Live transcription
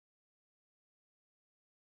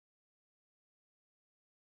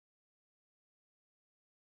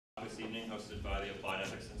this evening hosted by the Applied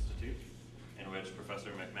Ethics Institute, in which Professor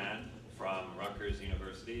McMahan from Rutgers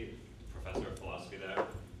University, professor of philosophy there,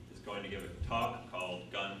 is going to give a talk called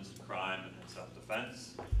Guns, Crime, and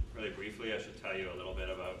Self-Defense. Really briefly, I should tell you a little bit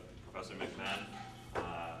about Professor McMahan.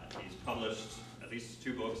 He's published at least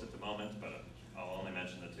 2 books at the moment, but I'll only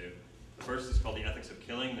mention the 2. The first is called The Ethics of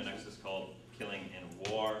Killing, the next is called Killing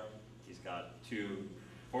in War. He's got 2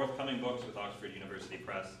 forthcoming books with Oxford University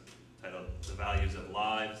Press titled The Values of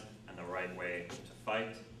Lives and The Right Way to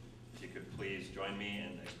Fight. If you could please join me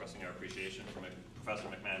in expressing our appreciation for Professor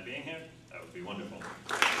McMahan being here, that would be wonderful.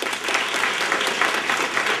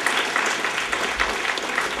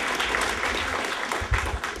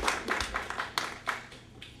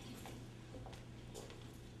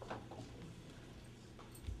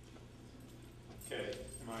 Okay,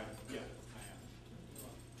 yeah, I am.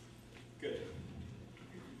 Good.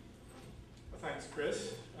 Well, thanks,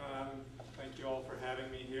 Chris. Thank you all for having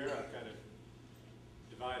me here. I've got a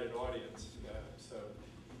divided audience, so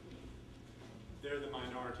they're the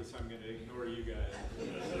minority, so I'm going to ignore you guys.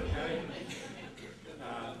 Okay?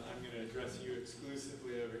 I'm going to address you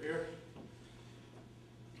exclusively over here.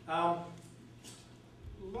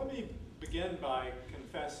 Let me begin by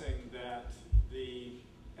confessing that the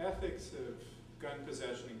ethics of gun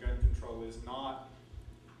possession and gun control is not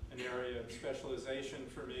an area of specialization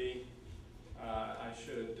for me. I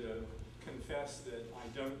should confess that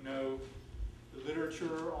I don't know the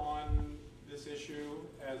literature on this issue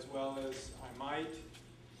as well as I might.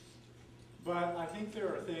 But I think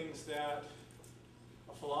there are things that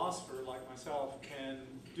a philosopher like myself can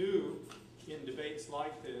do in debates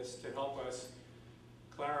like this to help us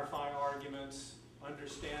clarify arguments,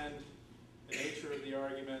 understand the nature of the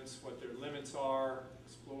arguments, what their limits are,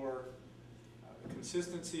 explore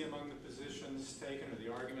consistency among the positions taken or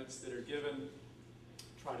the arguments that are given,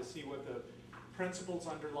 try to see what the principles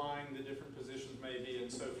underlying the different positions may be,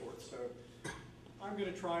 and so forth. So I'm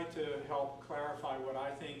going to try to help clarify what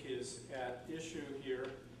I think is at issue here,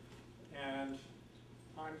 and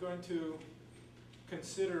I'm going to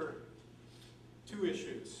consider 2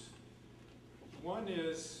 issues. One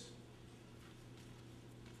is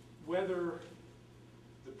whether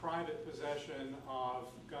the private possession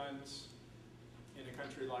of guns in a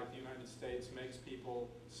country like the United States makes people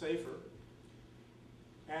safer.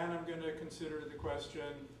 And I'm going to consider the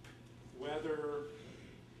question whether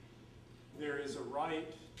there is a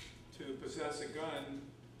right to possess a gun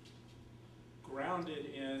grounded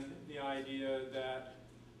in the idea that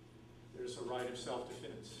there's a right of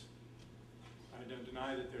self-defense. I don't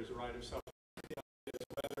deny that there's a right of self-defense.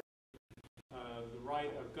 Whether the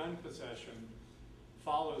right of gun possession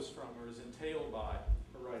follows from or is entailed by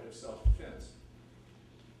a right of self-defense.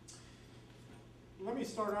 Let me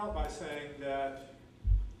start out by saying that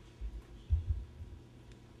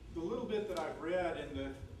the little bit that I've read in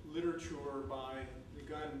the literature by the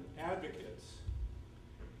gun advocates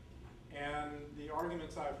and the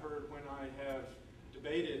arguments I've heard when I have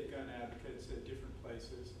debated gun advocates at different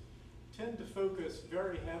places tend to focus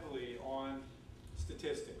very heavily on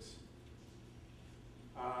statistics.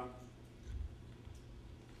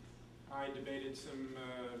 I debated some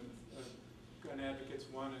gun advocates,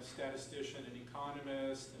 one a statistician, an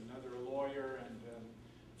economist, another a lawyer, and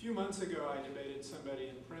a few months ago I debated somebody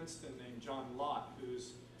in Princeton named John Lott,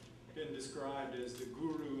 who's been described as the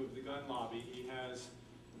guru of the gun lobby. He has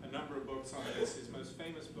a number of books on this. His most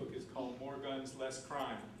famous book is called More Guns, Less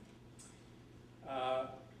Crime.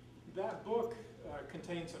 That book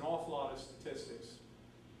contains an awful lot of statistics.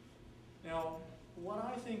 Now, what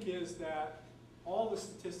I think is that all the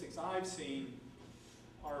statistics I've seen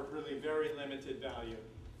are really very limited value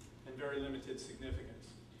and very limited significance.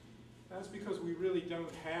 That's because we really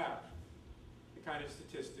don't have the kind of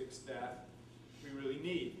statistics that we really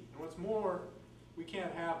need. And what's more, we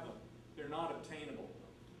can't have them. They're not obtainable.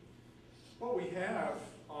 What we have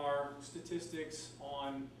are statistics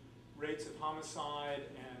on rates of homicide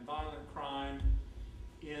and violent crime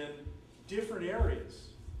in different areas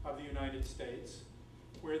of the United States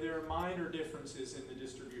where there are minor differences in the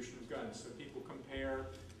distribution of guns. So people compare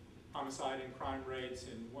homicide and crime rates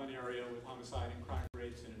in one area with homicide and crime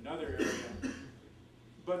rates in another area.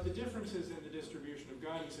 But the differences in the distribution of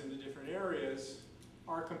guns in the different areas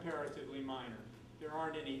are comparatively minor. There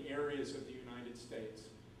aren't any areas of the United States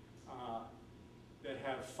that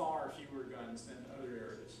have far fewer guns than other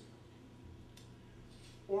areas.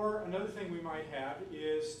 Or another thing we might have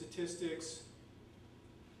is statistics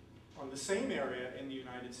on the same area in the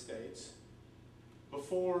United States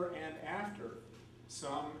before and after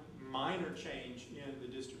some minor change in the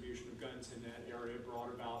distribution of guns in that area brought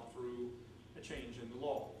about through a change in the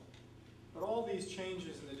law. But all these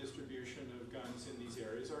changes in the distribution of guns in these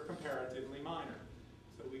areas are comparatively minor.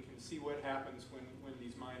 So we can see what happens when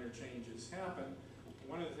these minor changes happen.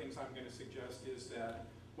 One of the things I'm going to suggest is that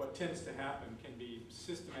what tends to happen can be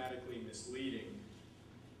systematically misleading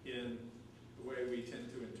in the way we tend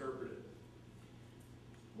to interpret it.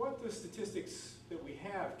 What the statistics that we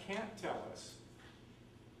have can't tell us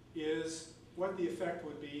is what the effect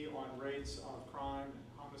would be on rates of crime and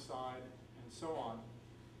homicide and so on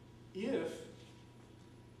if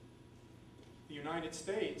the United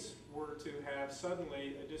States were to have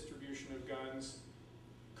suddenly a distribution of guns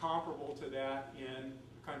comparable to that in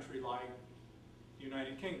a country like the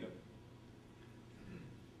United Kingdom.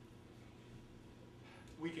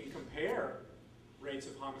 We can compare rates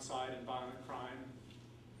of homicide and violent crime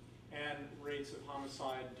and rates of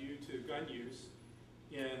homicide due to gun use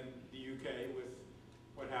in the UK with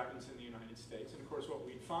what happens in the United States. And of course what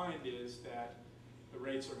we'd find is that the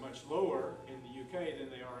rates are much lower in the UK than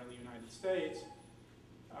they are in the United States.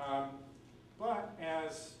 But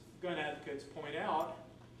as gun advocates point out,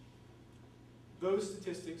 those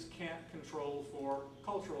statistics can't control for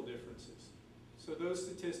cultural differences. So those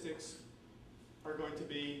statistics are going to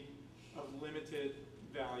be of limited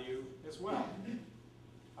value as well.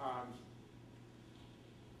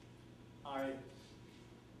 I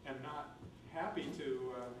am not happy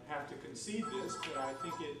to have to concede this, but I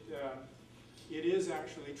think it is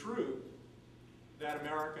actually true that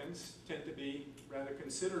Americans tend to be rather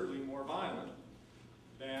considerably more violent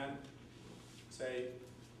than, say,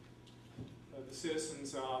 the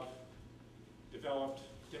citizens of developed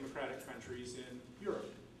democratic countries in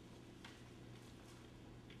Europe.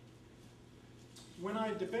 When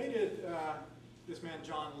I debated this man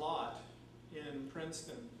John Lott in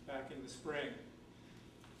Princeton back in the spring,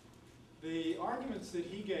 the arguments that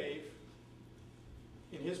he gave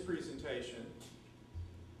in his presentation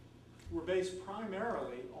were based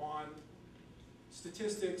primarily on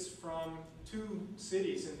statistics from two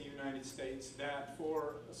cities in the United States that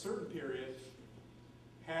for a certain period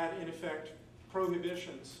had in effect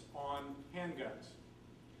prohibitions on handguns.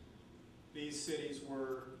 These cities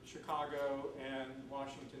were Chicago and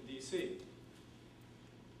Washington, D.C.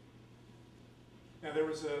 Now there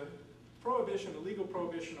was a prohibition, a legal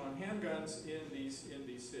prohibition on handguns in these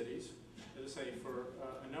cities, as I say, for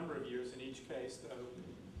a number of years. In each case,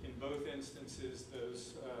 though, in both instances,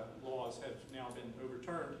 those laws have now been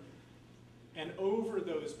overturned. And over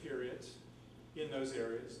those periods, in those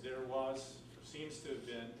areas, there was, or seems to have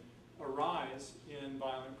been, a rise in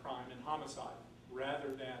violent crime and homicide, rather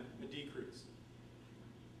than a decrease.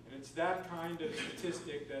 And it's that kind of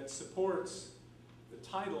statistic that supports the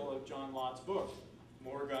title of John Lott's book,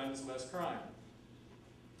 More Guns, Less Crime.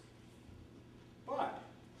 But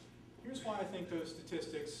here's why I think those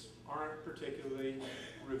statistics aren't particularly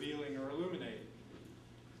revealing or illuminating.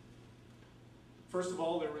 First of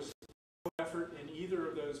all, there was no effort in either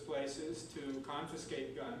of those places to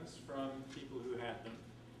confiscate guns from people who had them.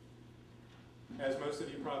 As most of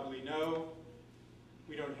you probably know,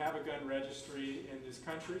 we don't have a gun registry in this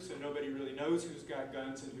country, so nobody really knows who's got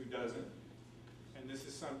guns and who doesn't. And this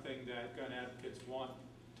is something that gun advocates want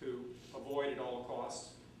to avoid at all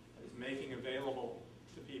costs, is making available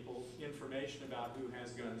to people information about who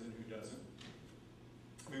has guns and who doesn't.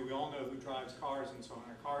 I mean, we all know who drives cars and so on.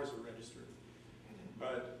 Our cars are registered,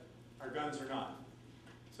 but our guns are not.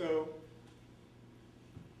 So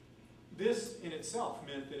this in itself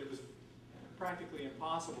meant that it was practically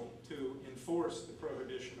impossible to enforce the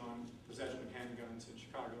prohibition on possession of handguns in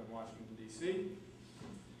Chicago and Washington, D.C.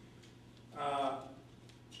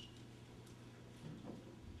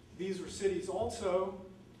 These were cities also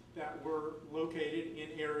that were located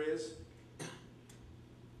in areas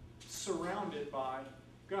surrounded by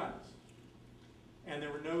guns. And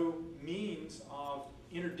there were no means of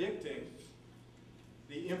interdicting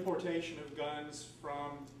the importation of guns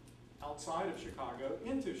from outside of Chicago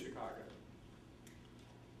into Chicago.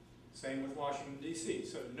 Same with Washington, D.C.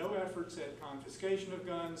 So no efforts at confiscation of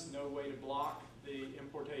guns, no way to block the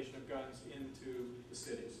importation of guns into the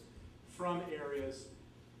cities from areas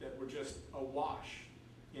that were just awash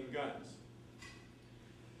in guns.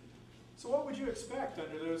 So what would you expect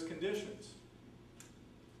under those conditions?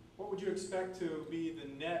 What would you expect to be the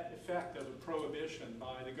net effect of a prohibition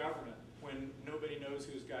by the government when nobody knows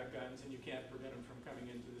who's got guns and you can't prevent them from coming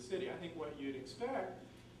into the city? I think what you'd expect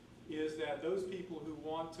is that those people who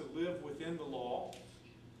want to live within the law,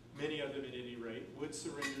 many of them at any rate, would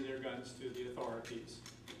surrender their guns to the authorities.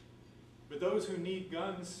 But those who need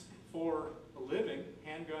guns for a living,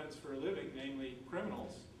 handguns for a living, namely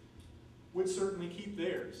criminals, would certainly keep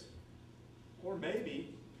theirs. Or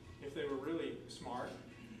maybe, if they were really smart,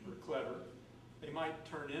 or clever. They might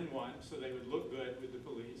turn in one so they would look good with the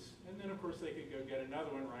police. And then, of course, they could go get another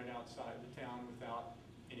one right outside the town without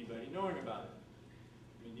anybody knowing about it.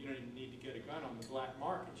 I mean, you don't even need to get a gun on the black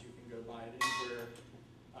market. You can go buy it anywhere.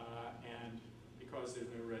 And because there's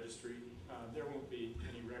no registry, there won't be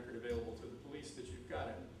any record available to the police that you've got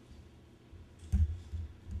it.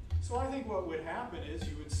 So I think what would happen is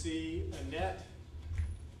you would see a net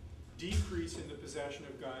decrease in the possession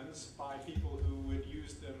of guns by people who would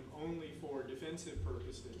use them only for defensive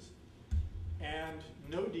purposes, and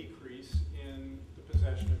no decrease in the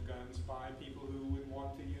possession of guns by people who would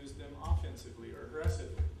want to use them offensively or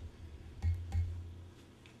aggressively.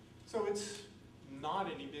 So it's not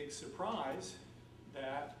any big surprise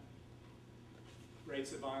that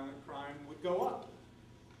rates of violent crime would go up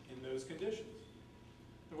in those conditions.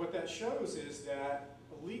 And what that shows is that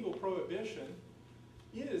a legal prohibition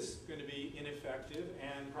is going to be ineffective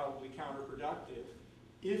and probably counterproductive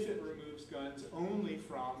if it removes guns only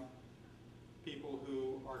from people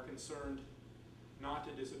who are concerned not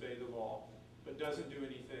to disobey the law, but doesn't do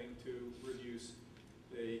anything to reduce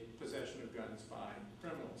the possession of guns by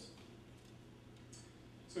criminals.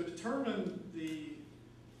 So to determine the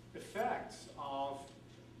effects of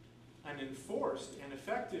an enforced and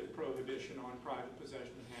effective prohibition on private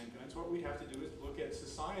possession of handguns, what we have to do is look at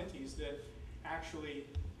societies that actually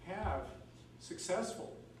have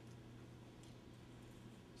successful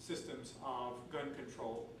systems of gun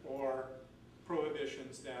control or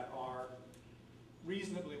prohibitions that are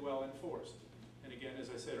reasonably well enforced. And again, as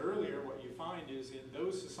I said earlier, what you find is in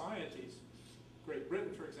those societies, Great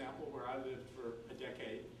Britain, for example, where I lived for a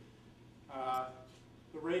decade,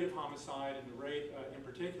 the rate of homicide and the rate, in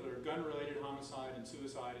particular, gun-related homicide and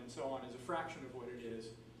suicide and so on is a fraction of what it is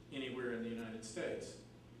anywhere in the United States.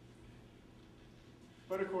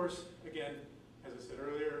 But of course, again, as I said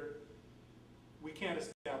earlier, we can't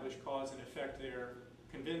establish cause and effect there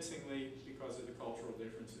convincingly because of the cultural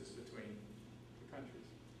differences between the countries.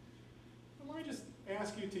 But let me just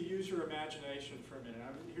ask you to use your imagination for a minute.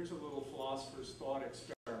 Here's a little philosopher's thought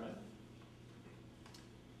experiment.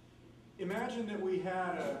 Imagine that we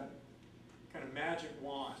had a kind of magic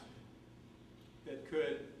wand that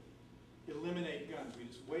could eliminate guns. We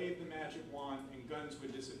just wave the magic wand and guns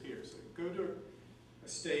would disappear. So go to a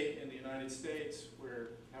state in the United States where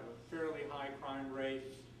have a fairly high crime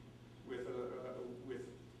rate with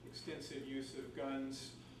extensive use of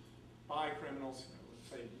guns by criminals. Let's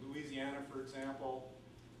say Louisiana, for example,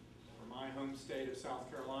 or my home state of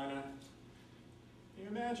South Carolina. Can you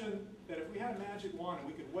imagine that if we had a magic wand and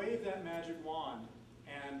we could wave that magic wand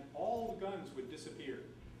and all the guns would disappear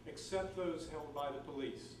except those held by the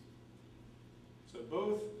police? So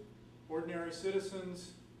both ordinary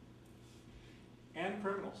citizens and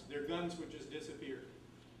criminals, their guns would just disappear.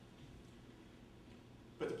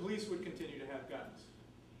 But the police would continue to have guns.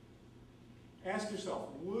 Ask yourself,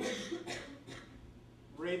 would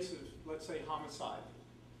rates of, let's say, homicide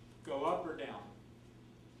go up or down?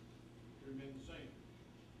 Remain the same.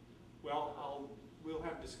 Well, we'll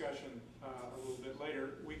have discussion a little bit later.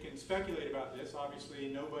 We can speculate about this.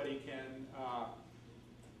 Obviously, nobody can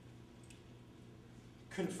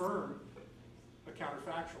confirm a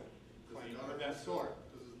counterfactual claim of that sort.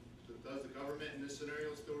 Does the government in this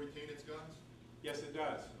scenario still retain its guns? Yes, it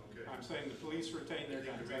does. Okay. I'm saying the police retain their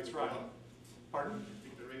guns. the rate That's would go right. up? Pardon? I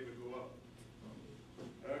think the rate would go up.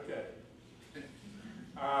 Okay.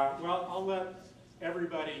 Well, I'll let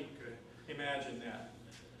everybody imagine that.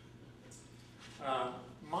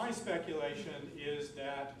 My speculation is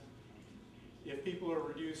that if people are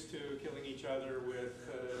reduced to killing each other with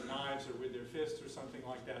knives or with their fists or something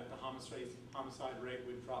like that, the homicide rate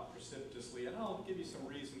would drop precipitously. And I'll give you some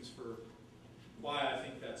reasons for why I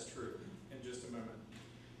think that's true in just a moment.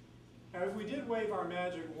 Now, if we did wave our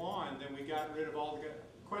magic wand, then we got rid of all the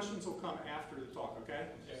questions will come after the talk, okay?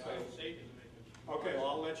 Okay, well,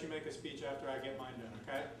 I'll let you make a speech after I get mine done,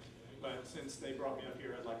 okay? But since they brought me up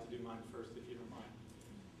here, I'd like to do mine first, if you don't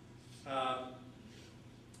mind.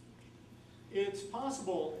 It's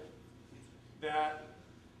possible that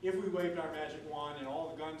if we waved our magic wand and all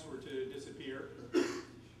the guns were to disappear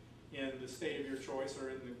in the state of your choice or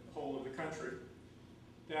in the whole of the country,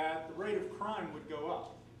 that the rate of crime would go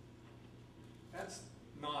up. That's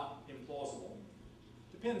not implausible.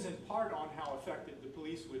 Depends in part on how effective the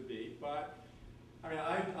police would be, but I mean,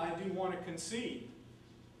 I do want to concede,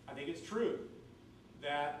 I think it's true,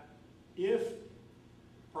 that if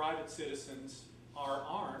private citizens are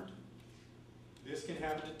armed, this can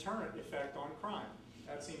have a deterrent effect on crime.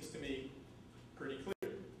 That seems to me pretty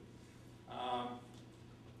clear.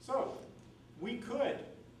 So, we could,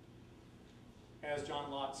 as John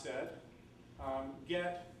Lott said,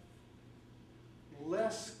 get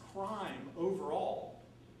less crime overall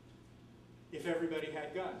if everybody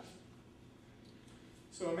had guns.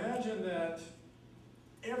 So imagine that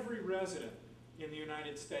every resident in the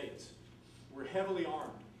United States were heavily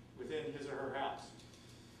armed within his or her house.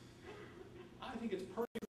 I think it's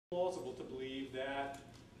perfectly plausible to believe that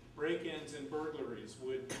break-ins and burglaries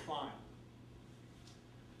would decline.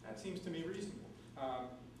 That seems to me reasonable.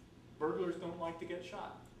 Burglars don't like to get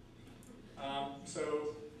shot.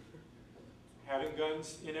 So having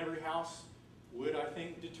guns in every house would, I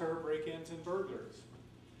think, deter break-ins and burglaries.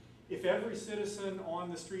 If every citizen on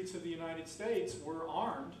the streets of the United States were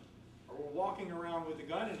armed or were walking around with a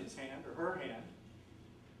gun in his hand or her hand,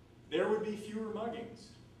 there would be fewer muggings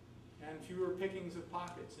and fewer pickings of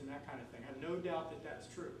pockets and that kind of thing. I have no doubt that that's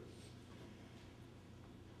true.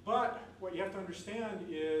 But what you have to understand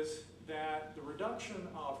is that the reduction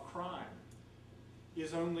of crime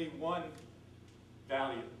is only one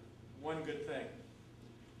value, one good thing.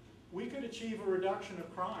 We could achieve a reduction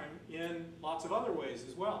of crime in lots of other ways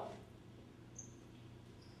as well.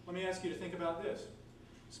 Let me ask you to think about this.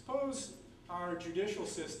 Suppose our judicial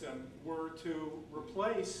system were to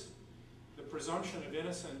replace the presumption of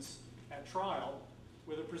innocence at trial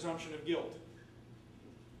with a presumption of guilt.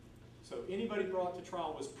 So anybody brought to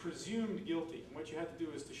trial was presumed guilty, and what you had to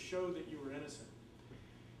do is to show that you were innocent.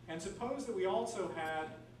 And suppose that we also had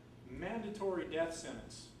mandatory death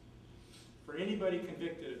sentence for anybody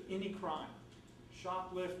convicted of any crime,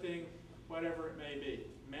 shoplifting, whatever it may be,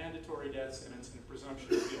 mandatory death sentence and a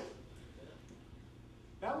presumption of guilt.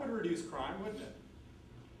 That would reduce crime, wouldn't it?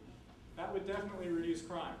 That would definitely reduce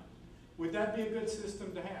crime. Would that be a good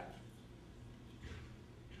system to have?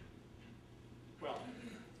 Well,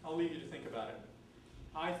 I'll leave you to think about it.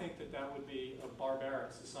 I think that that would be a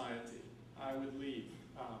barbaric society. I would leave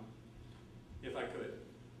if I could.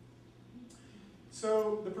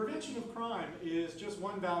 So the prevention of crime is just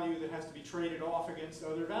one value that has to be traded off against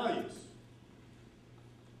other values.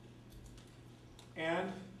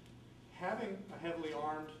 And having a heavily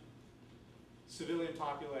armed civilian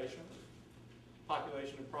population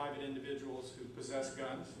of private individuals who possess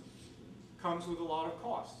guns, comes with a lot of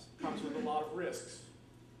costs, comes with a lot of risks.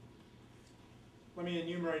 Let me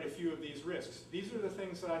enumerate a few of these risks. These are the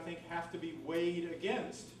things that I think have to be weighed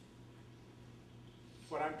against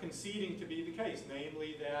what I'm conceding to be the case,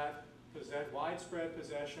 namely that widespread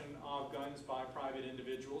possession of guns by private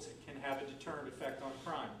individuals can have a deterrent effect on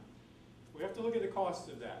crime. We have to look at the costs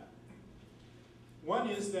of that. One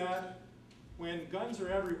is that when guns are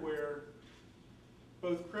everywhere,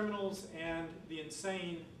 both criminals and the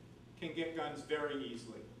insane can get guns very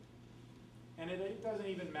easily. And it doesn't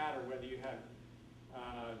even matter whether you have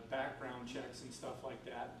background checks and stuff like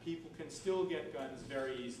that. People can still get guns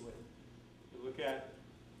very easily. You look at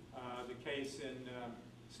the case in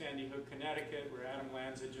Sandy Hook, Connecticut, where Adam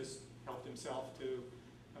Lanza just helped himself to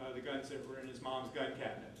the guns that were in his mom's gun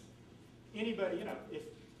cabinet. Anybody, you know, if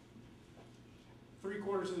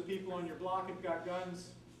 3/4 of the people on your block have got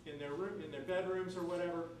guns in their room, in their bedrooms or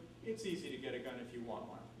whatever, it's easy to get a gun if you want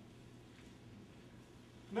one.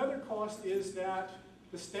 Another cost is that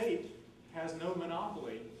the state has no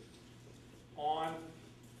monopoly on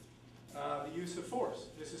the use of force.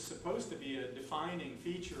 This is supposed to be a defining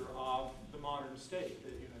feature of the modern state.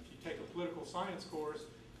 You know, if you take a political science course,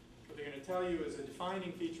 what they're going to tell you is a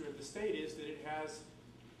defining feature of the state is that it has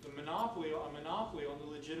a monopoly on the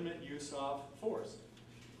legitimate use of force.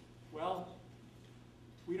 Well,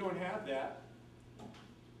 we don't have that.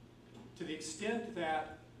 To the extent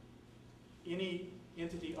that any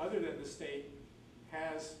entity other than the state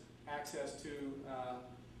has access to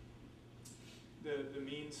the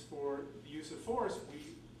means for the use of force,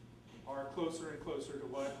 we are closer and closer to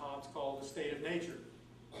what Hobbes called a state of nature.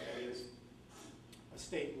 That is, a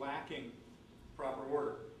state lacking proper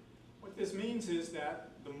order. What this means is that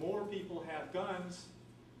the more people have guns,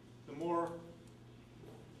 the more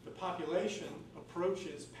the population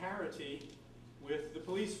approaches parity with the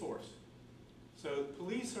police force. So the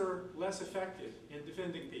police are less effective in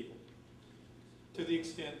defending people to the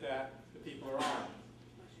extent that the people are armed.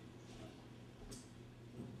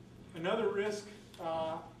 Another risk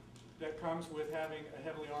that comes with having a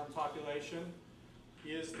heavily armed population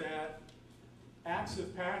is that acts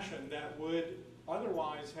of passion that would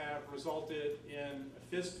otherwise have resulted in a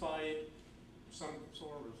fist fight, some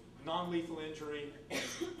sort of non-lethal injury,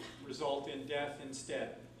 result in death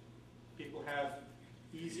instead. People have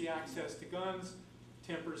easy access to guns,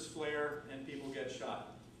 tempers flare, and people get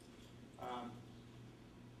shot.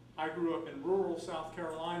 I grew up in rural South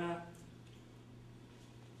Carolina.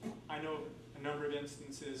 I know a number of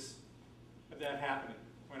instances of that happening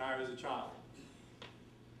when I was a child.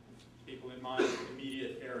 people in my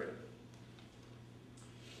immediate area.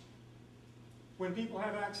 When people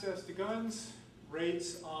have access to guns,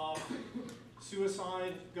 rates of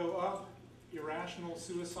suicide go up, irrational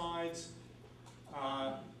suicides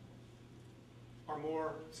are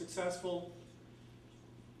more successful.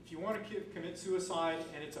 If you want to commit suicide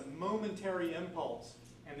and it's a momentary impulse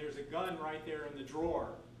and there's a gun right there in the drawer,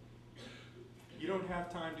 you don't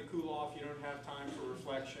have time to cool off, you don't have time for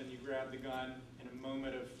reflection, you grab the gun in a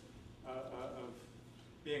moment of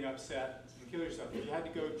being upset and kill yourself. If you had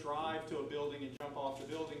to go drive to a building and jump off the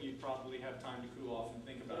building, you'd probably have time to cool off and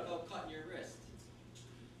think about it. What about cutting your wrist?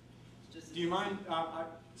 Do you mind,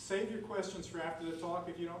 save your questions for after the talk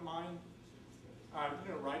if you don't mind.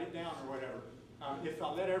 Write it down or whatever. If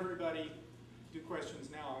I let everybody do questions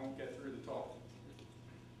now, I won't get through the talk.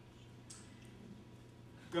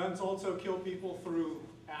 Guns also kill people through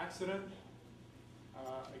accident.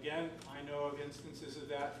 Again, I know of instances of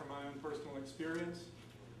that from my own personal experience.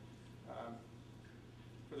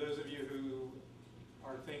 For those of you who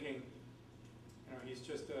are thinking, he's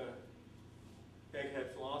just a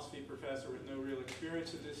egghead philosophy professor with no real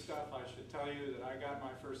experience of this stuff, I should tell you that I got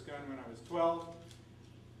my first gun when I was 12.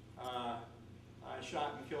 I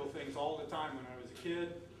shot and killed things all the time when I was a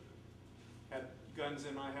kid. Had guns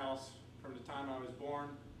in my house from the time I was born.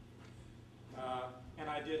 And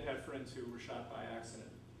I did have friends who were shot by accident.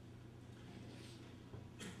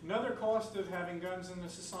 Another cost of having guns in the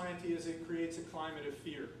society is it creates a climate of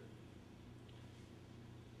fear.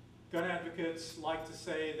 Gun advocates like to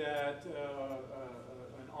say that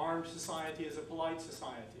an armed society is a polite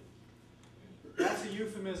society. That's a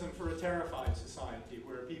euphemism for a terrified society,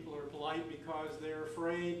 where people are polite because they're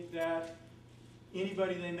afraid that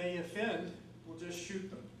anybody they may offend will just shoot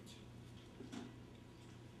them.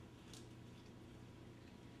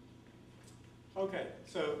 Okay,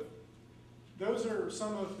 so those are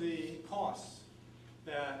some of the costs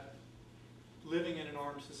that living in an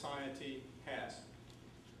armed society has.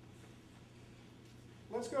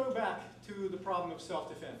 Let's go back to the problem of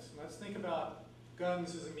self-defense. Let's think about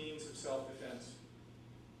guns as a means of self-defense.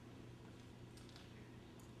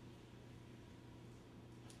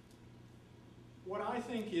 What I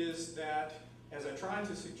think is that, as I tried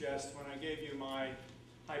to suggest when I gave you my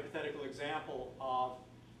hypothetical example of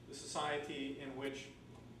the society in which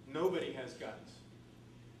nobody has guns,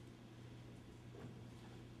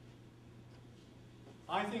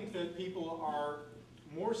 I think that people are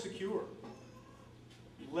more secure,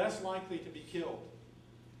 less likely to be killed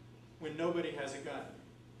when nobody has a gun.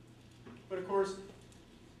 But of course,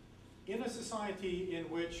 in a society in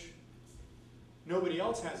which nobody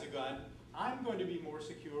else has a gun, I'm going to be more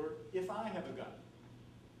secure if I have a gun.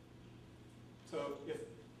 So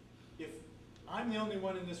if I'm the only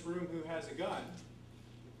one in this room who has a gun,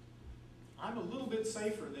 I'm a little bit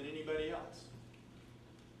safer than anybody else.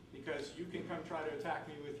 Because you can come try to attack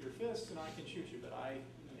me with your fists and I can shoot you, but I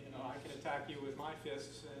can attack you with my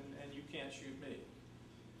fists and you can't shoot me.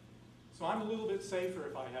 So I'm a little bit safer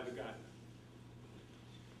if I have a gun.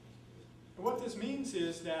 And what this means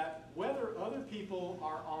is that whether other people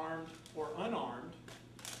are armed or unarmed,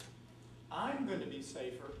 I'm going to be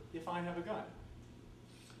safer if I have a gun.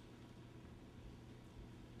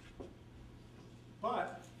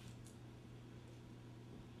 But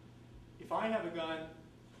if I have a gun,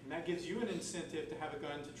 and that gives you an incentive to have a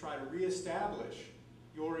gun to try to reestablish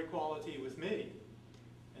your equality with me,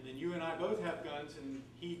 and then you and I both have guns and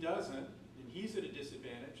he doesn't, and he's at a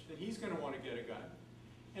disadvantage, then he's going to want to get a gun.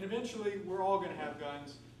 And eventually we're all going to have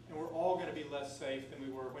guns, and we're all going to be less safe than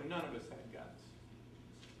we were when none of us had guns.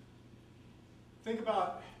 Think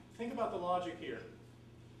about the logic here.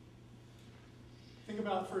 Think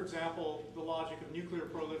about, for example, the logic of nuclear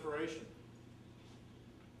proliferation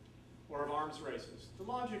or of arms races. The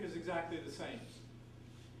logic is exactly the same.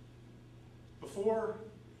 Before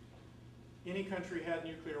any country had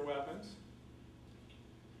nuclear weapons,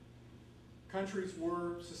 countries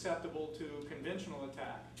were susceptible to conventional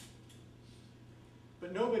attack,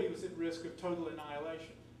 but nobody was at risk of total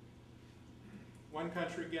annihilation. One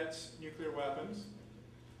country gets nuclear weapons,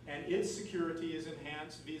 and its security is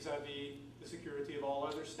enhanced vis-a-vis the security of all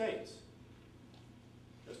other states.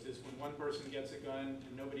 Just as when one person gets a gun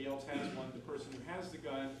and nobody else has one, the person who has the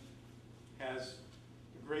gun has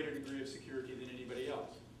a greater degree of security than anybody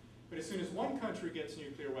else. But as soon as one country gets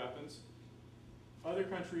nuclear weapons, other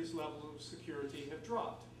countries' levels of security have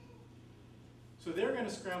dropped. So they're going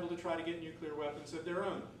to scramble to try to get nuclear weapons of their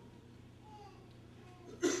own.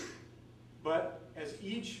 But as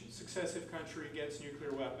each successive country gets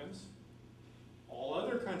nuclear weapons, all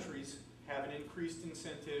other countries have an increased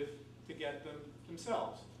incentive to get them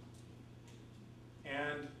themselves.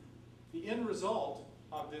 And the end result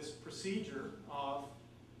of this procedure of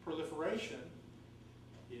proliferation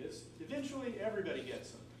is eventually everybody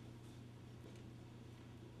gets them.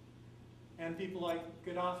 And people like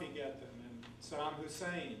Gaddafi get them, and Saddam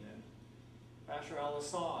Hussein, and Bashar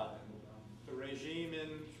al-Assad, and the regime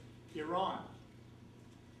in Iran.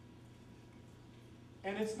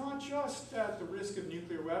 And it's not just that the risk of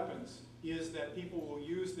nuclear weapons is that people will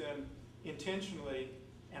use them intentionally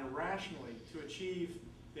and rationally to achieve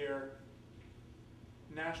their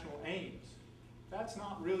national aims. That's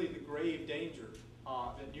not really the grave danger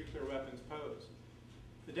that nuclear weapons pose.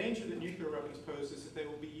 The danger that nuclear weapons pose is that they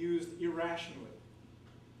will be used irrationally,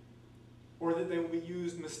 or that they will be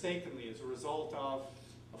used mistakenly as a result of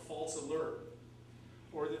a false alert,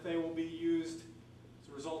 or that they will be used as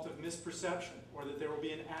a result of misperception, or that there will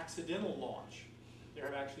be an accidental launch. There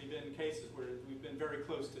have actually been cases where we've been very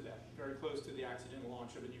close to that, very close to the accidental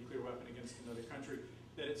launch of a nuclear weapon against another country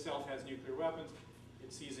that itself has nuclear weapons.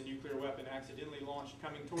 It sees a nuclear weapon accidentally launched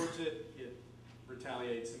coming towards it, it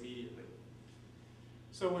retaliates immediately.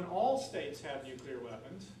 So when all states have nuclear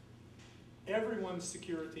weapons, everyone's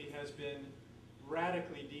security has been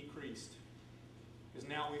radically decreased, because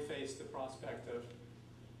now we face the prospect of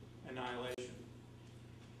annihilation.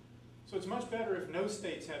 So it's much better if no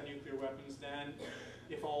states have nuclear weapons than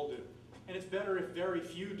if all do. And it's better if very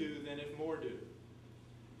few do than if more do.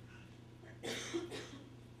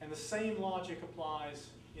 And the same logic applies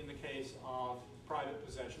in the case of private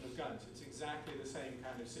possession of guns. It's exactly the same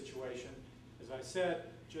kind of situation. As I said,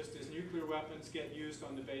 just as nuclear weapons get used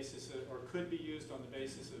on the basis of, or could be used on the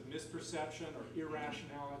basis of misperception or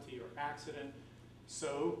irrationality or accident,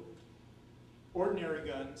 so ordinary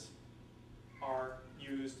guns are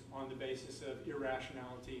used on the basis of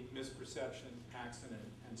irrationality, misperception, accident,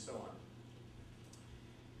 and so on.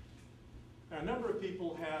 Now, a number of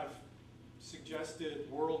people have suggested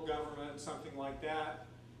world government, something like that,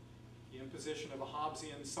 the imposition of a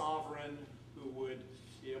Hobbesian sovereign who would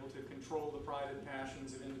be able to control the private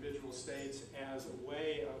passions of individual states as a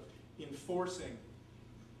way of enforcing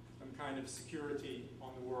some kind of security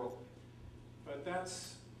on the world. But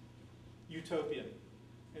that's utopian,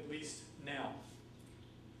 at least now.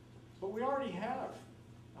 But we already have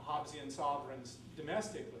Hobbesian sovereigns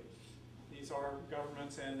domestically. These are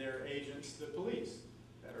governments and their agents, the police,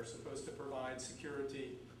 that are supposed to provide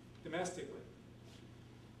security domestically.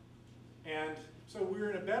 And so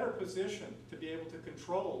we're in a better position to be able to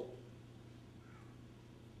control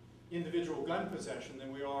individual gun possession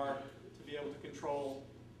than we are to be able to control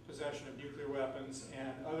possession of nuclear weapons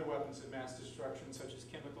and other weapons of mass destruction, such as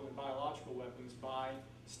chemical and biological weapons, by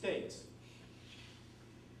states.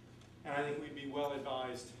 And I think we'd be well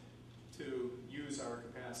advised to use our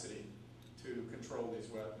capacity to control these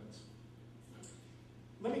weapons.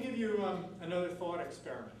 Let me give you another thought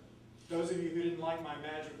experiment. Those of you who didn't like my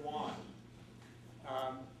magic wand,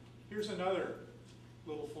 here's another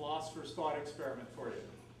little philosopher's thought experiment for you.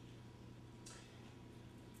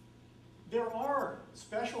 There are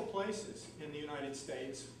special places in the United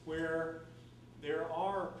States where there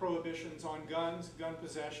are prohibitions on guns, gun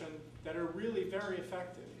possession, that are really very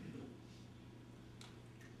effective.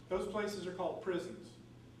 Those places are called prisons.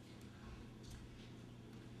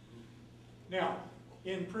 Now,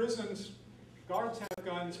 in prisons, guards have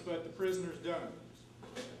guns, but the prisoners don't.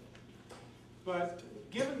 But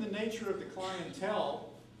given the nature of the clientele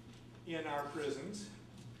in our prisons,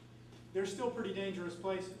 they're still pretty dangerous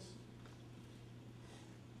places.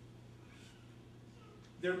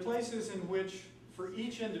 They're places in which, for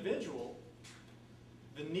each individual,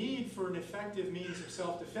 the need for an effective means of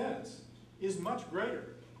self-defense is much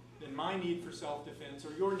greater than my need for self-defense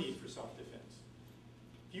or your need for self-defense.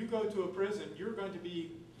 If you go to a prison, you're going to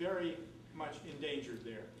be very much endangered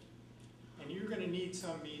there. And you're going to need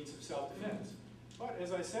some means of self-defense. But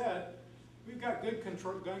as I said, we've got good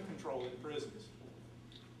gun control in prisons.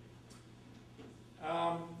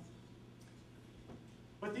 But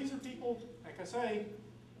these are people, like I say,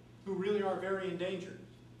 who really are very endangered.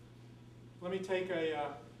 Let me take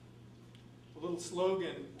a little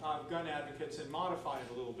slogan of gun advocates and modify it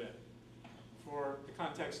a little bit for the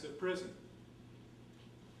context of prison.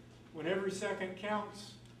 When every second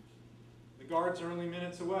counts, the guards are only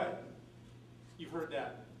minutes away. You've heard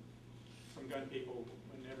that from gun people.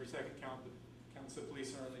 When every second counts, the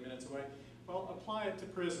police are only minutes away. Well, apply it to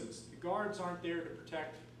prisons. The guards aren't there to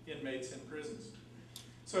protect inmates in prisons.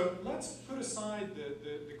 So let's put aside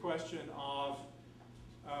the question of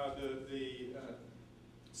the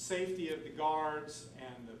safety of the guards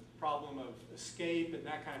and the problem of escape and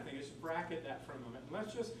that kind of thing. Just bracket that for a moment. And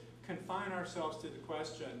let's just confine ourselves to the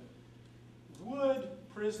question, would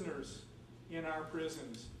prisoners in our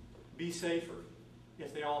prisons be safer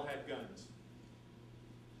if they all had guns?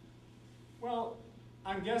 Well,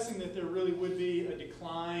 I'm guessing that there really would be a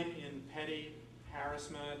decline in petty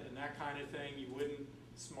harassment and that kind of thing. You wouldn't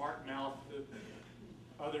smart mouth the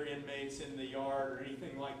other inmates in the yard or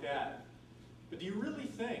anything like that. But do you really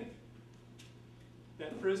think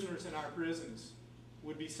that prisoners in our prisons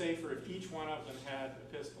would be safer if each one of them had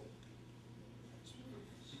a pistol?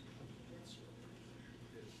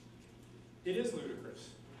 It is ludicrous.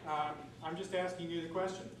 I'm just asking you the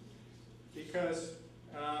question because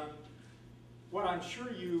what I'm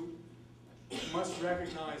sure you must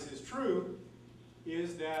recognize is true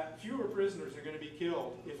is that fewer prisoners are going to be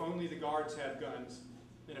killed if only the guards have guns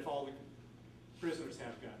than if all the prisoners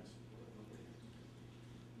have guns.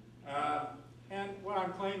 And what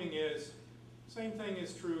I'm claiming is same thing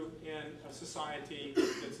is true in a society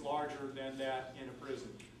that's larger than that in a prison.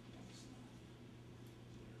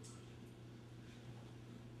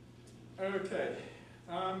 Okay.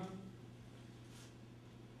 The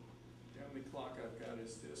only clock I've got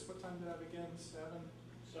is this. What time did I begin? 7?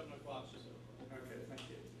 7 o'clock. Okay, thank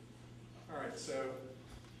you. All right, so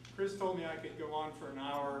Chris told me I could go on for an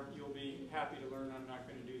hour. You'll be happy to learn I'm not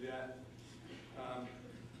going to do that.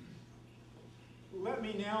 Let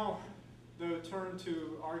me now, though, turn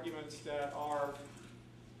to arguments that are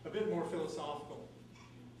a bit more philosophical.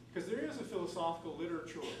 Because there is a philosophical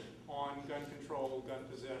literature on gun control, gun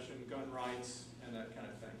possession, gun rights, and that kind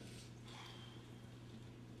of thing.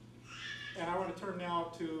 And I want to turn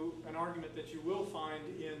now to an argument that you will find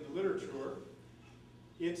in the literature.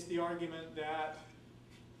 It's the argument that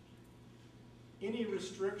any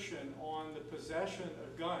restriction on the possession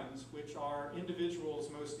of guns, which are individuals'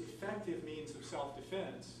 most effective means of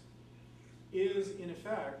self-defense, is in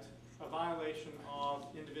effect a violation of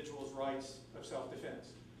individuals' rights of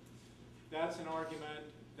self-defense. That's an argument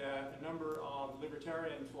that a number of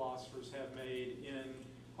libertarian philosophers have made in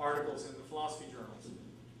articles in the philosophy journals.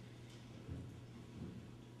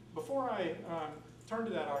 Before I turn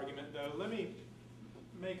to that argument, though, let me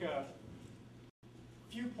make a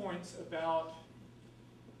few points about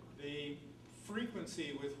the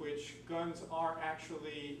frequency with which guns are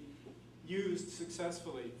actually used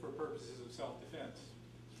successfully for purposes of self-defense.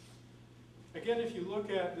 Again, if you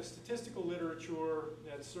look at the statistical literature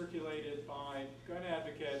that's circulated by gun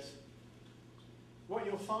advocates, what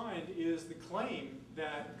you'll find is the claim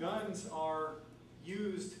that guns are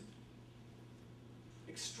used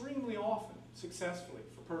extremely often successfully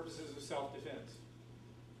for purposes of self-defense.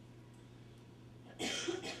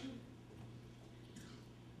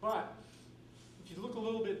 But if you look a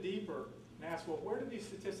little bit deeper and ask, well, where do these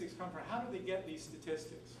statistics come from? How do they get these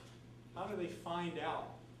statistics? How do they find out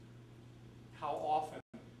how often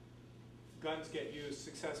guns get used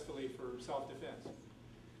successfully for self-defense?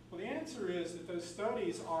 Well, the answer is that those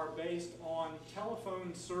studies are based on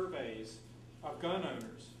telephone surveys of gun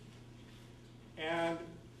owners. And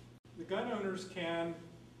the gun owners can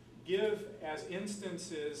give as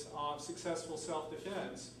instances of successful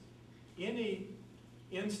self-defense any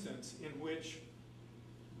instance in which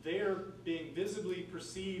they're being visibly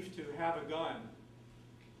perceived to have a gun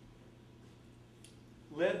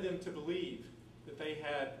led them to believe that they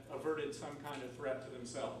had averted some kind of threat to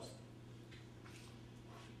themselves.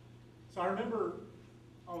 So I remember,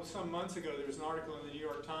 some months ago, there was an article in the New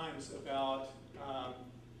York Times about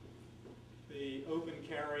the open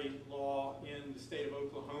carry law in the state of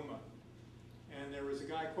Oklahoma. And there was a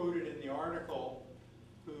guy quoted in the article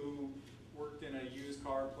who worked in a used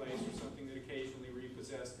car place or something that occasionally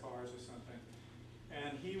repossessed cars or something.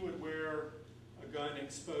 And he would wear a gun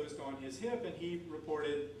exposed on his hip, and he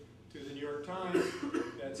reported to the New York Times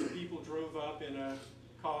that some people drove up in a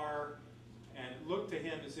car and looked to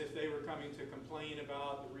him as if they were coming to complain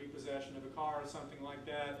about the repossession of a car or something like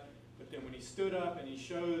that. But then when he stood up and he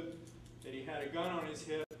showed that he had a gun on his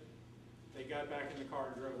hip, they got back in the car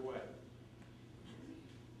and drove away.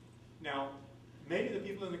 Now, maybe the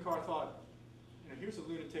people in the car thought, here's a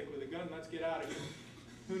lunatic with a gun, let's get out of here.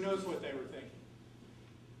 Who knows what they were thinking.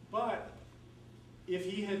 But if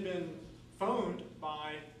he had been phoned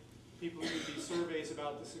by people who did these surveys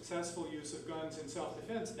about the successful use of guns in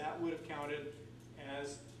self-defense, that would have counted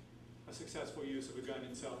as a successful use of a gun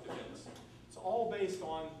in self-defense. It's all based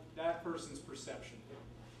on that person's perception.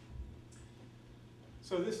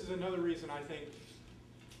 So this is another reason, I think,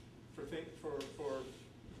 for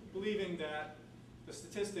believing that the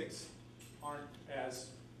statistics aren't as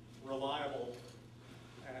reliable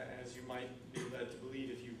as you might be led to believe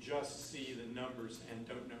if you just see the numbers and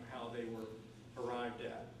don't know how they were arrived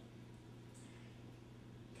at.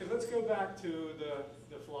 Okay, let's go back to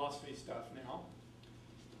the philosophy stuff now.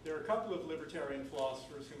 there are a couple of libertarian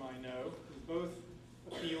philosophers whom I know who both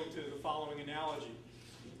appeal to the following analogy.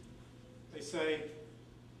 They say,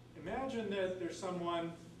 imagine that there's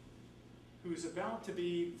someone who's about to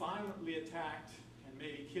be violently attacked and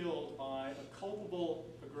maybe killed by a culpable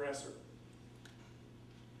aggressor.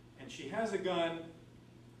 And she has a gun,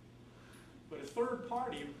 but a third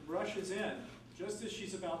party rushes in just as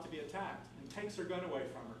she's about to be attacked and takes her gun away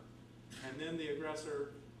from her. And then the aggressor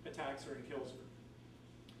attacks her and kills her.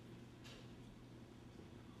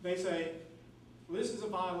 They say, well, this is a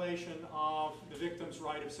violation of the victim's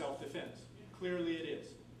right of self-defense. Clearly it is.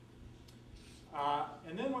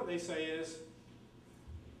 And then what they say is,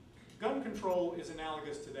 gun control is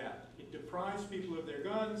analogous to that. It deprives people of their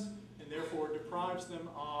guns, and therefore deprives them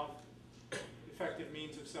of effective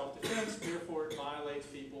means of self-defense, therefore it violates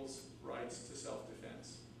people's rights to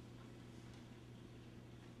self-defense.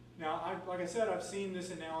 Now, like I said, I've seen this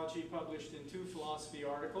analogy published in 2 philosophy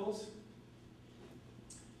articles,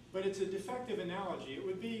 but it's a defective analogy. It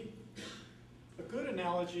would be a good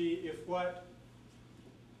analogy if what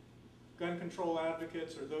gun control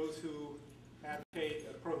advocates or those who advocate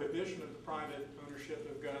a prohibition of the private ownership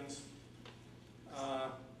of guns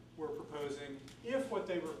were proposing, if what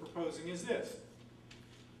they were proposing is this.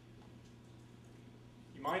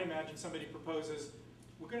 You might imagine somebody proposes,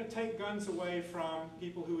 we're going to take guns away from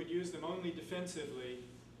people who would use them only defensively,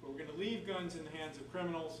 but we're going to leave guns in the hands of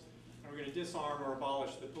criminals, and we're going to disarm or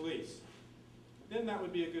abolish the police. Then that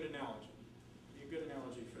would be a good analogy. Be a good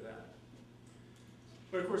analogy for that.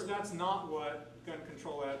 But of course, that's not what gun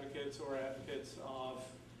control advocates or advocates of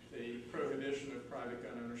the prohibition of private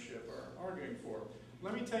gun ownership are arguing for.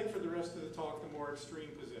 Let me take for the rest of the talk the more extreme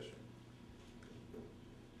position.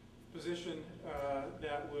 Position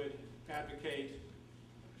that would advocate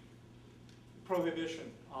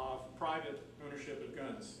prohibition of private ownership of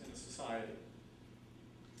guns in a society.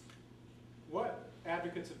 What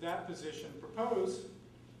advocates of that position propose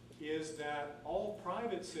is that all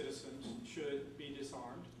private citizens should be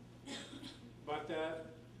disarmed, but that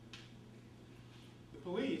the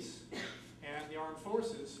police and the armed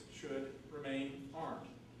forces should remain armed.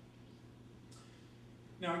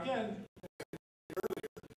 Now again,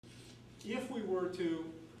 if we were to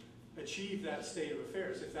achieve that state of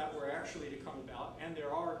affairs, if that were actually to come about, and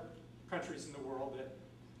there are countries in the world that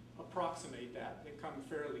approximate that, that come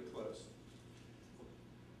fairly close,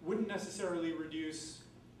 wouldn't necessarily reduce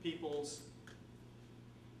people's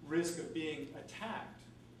risk of being attacked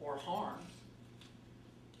or harmed,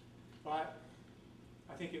 but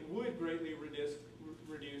I think it would greatly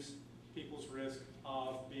reduce people's risk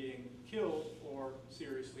of being killed or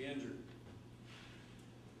seriously injured.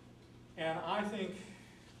 And I think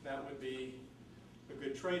that would be a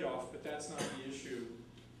good trade-off, but that's not the issue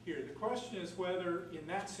here. The question is whether, in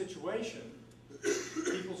that situation,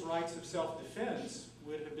 people's rights of self-defense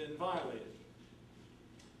would have been violated.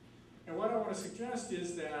 And what I want to suggest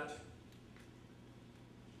is that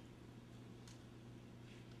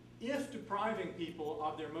if depriving people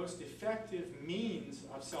of their most effective means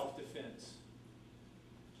of self-defense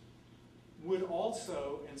would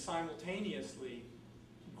also and simultaneously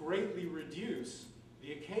greatly reduce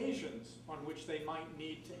the occasions on which they might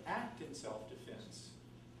need to act in self-defense,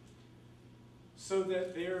 so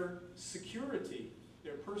that their security,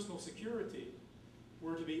 their personal security,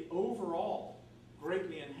 were to be overall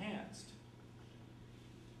greatly enhanced,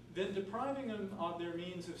 then depriving them of their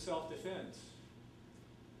means of self-defense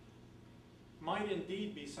might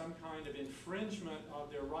indeed be some kind of infringement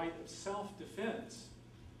of their right of self-defense.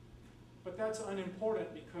 But that's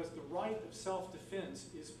unimportant because the right of self-defense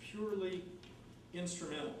is purely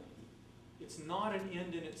instrumental. It's not an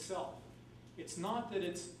end in itself. It's not that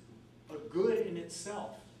it's a good in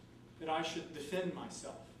itself that I should defend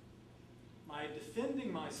myself. My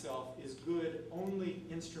defending myself is good only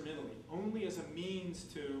instrumentally, only as a means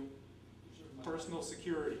to personal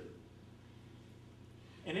security.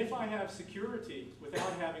 And if I have security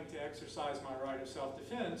without having to exercise my right of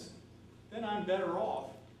self-defense, then I'm better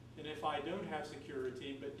off than if I don't have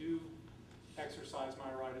security but do exercise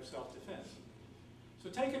my right of self-defense. So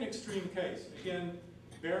take an extreme case. Again,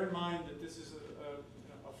 bear in mind that this is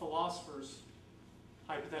a philosopher's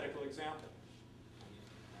hypothetical example.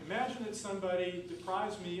 Imagine that somebody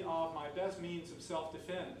deprives me of my best means of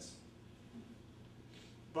self-defense,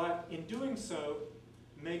 but in doing so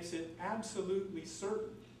makes it absolutely certain,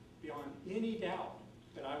 beyond any doubt,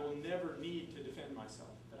 that I will never need to defend myself,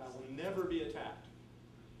 that I will never be attacked.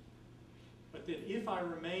 But that if I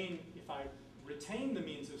retain the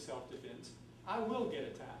means of self-defense, I will get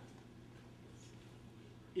attacked.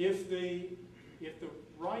 If the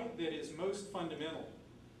right that is most fundamental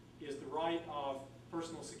is the right of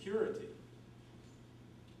personal security,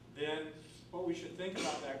 then what we should think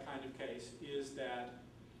about that kind of case is that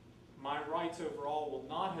my rights overall will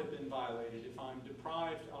not have been violated if I'm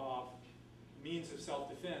deprived of means of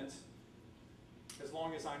self-defense, as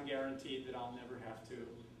long as I'm guaranteed that I'll never have to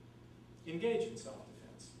engage in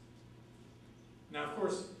self-defense. Now, of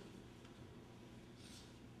course,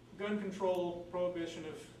 gun control, prohibition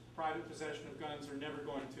of private possession of guns are never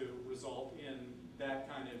going to result in that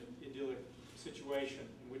kind of idyllic situation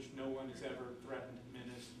in which no one is ever threatened,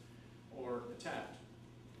 menaced, or attacked.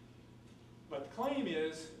 But the claim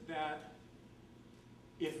is that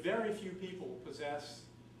if very few people possess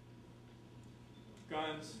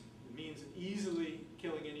guns, the means of easily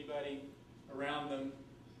killing anybody around them,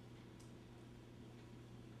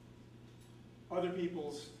 other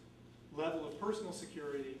people's level of personal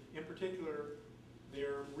security, in particular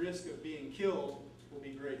their risk of being killed, will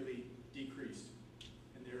be greatly decreased,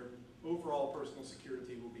 and their overall personal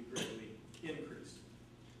security will be greatly increased.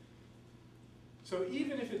 So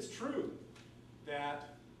even if it's true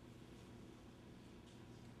that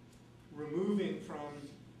removing from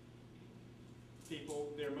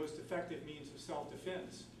people their most effective means of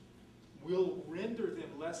self-defense will render them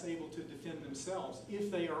less able to defend themselves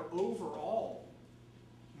if they are overall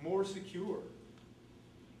more secure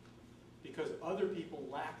because other people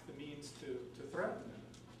lack the means to threaten them,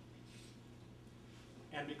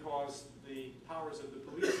 and because the powers of the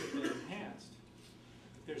police have been enhanced,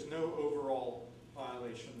 there's no overall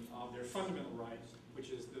violation of their fundamental rights, which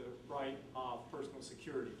is the right of personal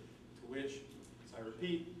security, to which, as I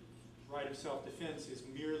repeat, right of self-defense is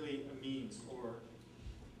merely a means or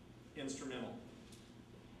instrumental.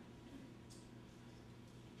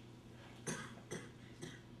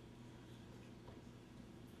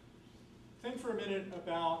 Think for a minute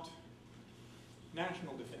about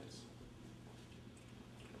national defense.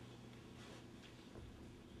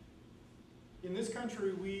 In this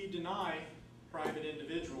country, we deny private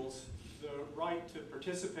individuals the right to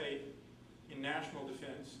participate in national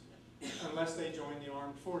defense unless they join the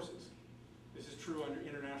armed forces. This is true under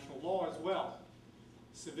international law as well.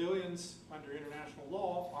 Civilians under international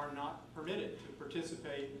law are not permitted to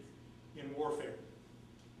participate in warfare.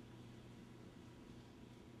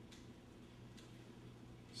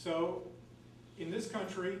 So, in this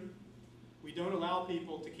country, we don't allow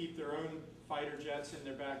people to keep their own fighter jets in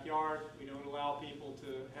their backyard. We don't allow people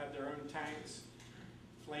to have their own tanks,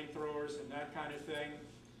 flamethrowers, and that kind of thing.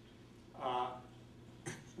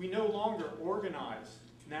 We no longer organize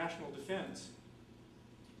national defense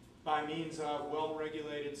by means of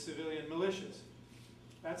well-regulated civilian militias.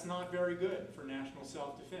 That's not very good for national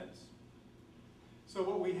self-defense. So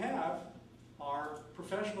what we have are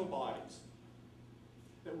professional bodies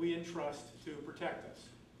that we entrust to protect us.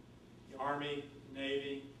 The Army,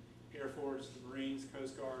 Navy, Air Force, the Marines,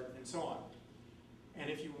 Coast Guard, and so on. And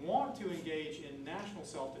if you want to engage in national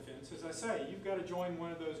self-defense, as I say, you've got to join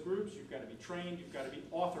one of those groups, you've got to be trained, you've got to be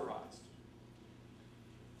authorized.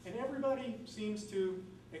 And everybody seems to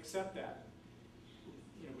accept that,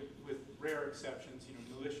 you know, with rare exceptions, you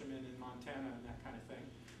know, militiamen in Montana and that kind of thing.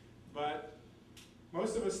 But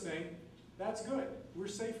most of us think that's good. We're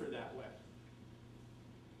safer that way.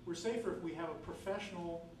 We're safer if we have a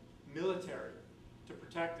professional military to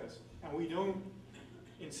protect us, and we don't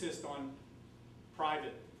insist on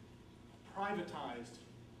privatized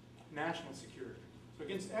national security. So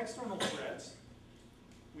against external threats,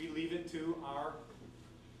 we leave it to our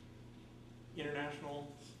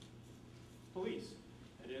international police.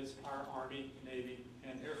 That is, our Army, Navy,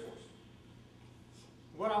 and Air Force.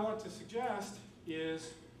 What I want to suggest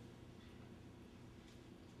is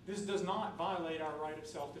this does not violate our right of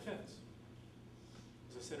self-defense.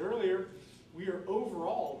 As I said earlier, we are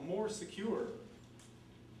overall more secure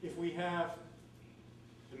if we have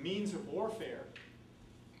the means of warfare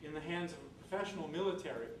in the hands of a professional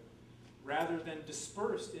military rather than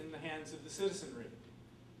dispersed in the hands of the citizenry.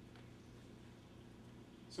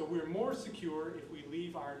 So we're more secure if we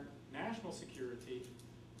leave our national security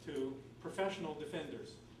to professional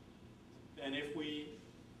defenders than if we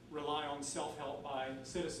rely on self-help by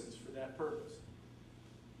citizens for that purpose.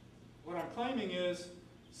 What I'm claiming is,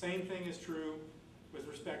 same thing is true with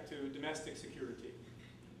respect to domestic security.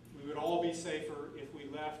 We would all be safer if we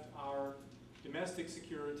left our domestic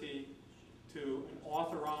security to an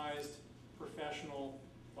authorized professional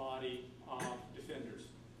body of defenders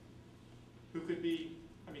who could be,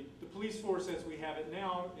 I mean, the police force as we have it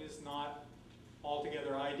now is not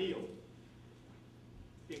altogether ideal.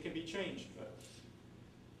 It can be changed, though.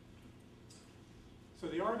 So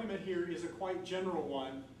the argument here is a quite general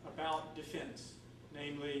one about defense.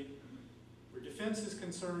 Namely, where defense is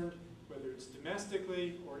concerned, whether it's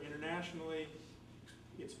domestically or internationally,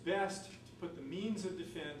 it's best to put the means of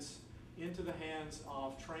defense into the hands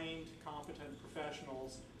of trained, competent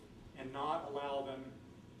professionals and not allow them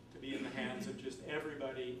to be in the hands of just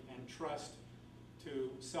everybody and trust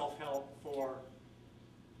to self-help for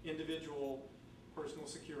individual personal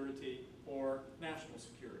security or national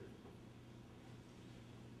security.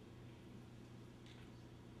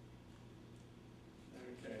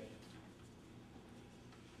 Okay.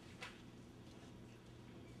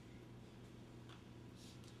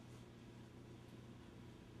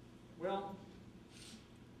 Well,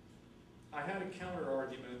 I had a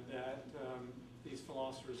counter-argument that these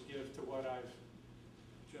philosophers give to what I've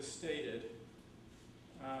just stated.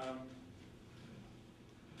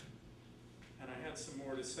 And I had some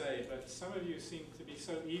more to say, but some of you seem to be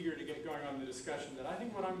so eager to get going on the discussion that I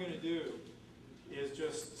think what I'm going to do is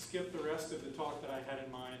just skip the rest of the talk that I had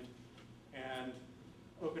in mind and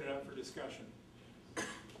open it up for discussion.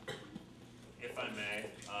 If I may,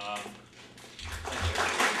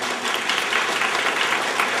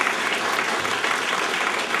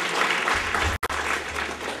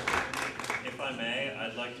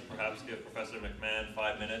 I'd like to perhaps give Professor McMahan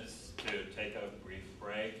 5 minutes to take a brief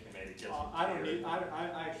break and maybe get some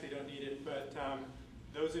I actually don't need it, but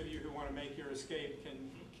those of you who want to make your escape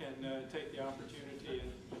can take the opportunity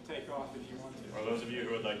and take off if you want to. Or those of you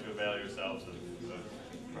who would like to avail yourselves of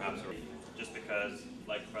perhaps, just because,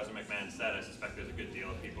 like Professor McMahan said, I suspect there's a good deal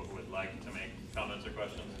of people who would like to make comments or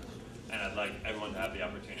questions, and I'd like everyone to have the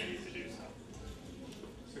opportunity to do so.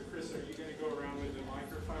 So Chris, are you going to go around with the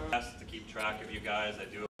microphone? Yes, to keep track of you guys, I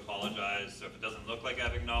do apologize. So if it doesn't look like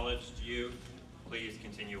I've acknowledged you, please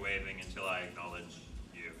continue waving until I acknowledge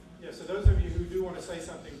you. Yeah, so those of you who do want to say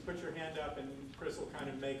something, put your hand up and Chris will kind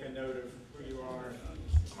of make a note of who you are.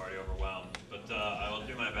 I'm already overwhelmed, but I will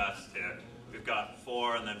do my best here. We've got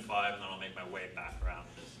 4 and then 5, and then I'll make my way back around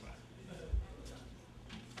this way.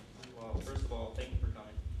 Well, first of all, thank you for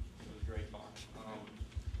coming. It was a great talk.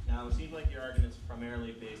 Now, it seems like your argument is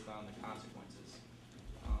primarily based on the consequences.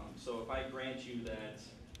 So if I grant you that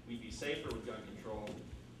we'd be safer with gun control,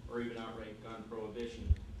 or even outright gun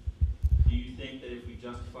prohibition, do you think that if we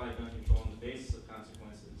justify gun control on the basis of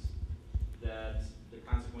consequences, that the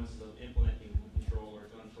consequences of implementing gun control or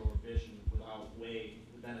gun prohibition would outweigh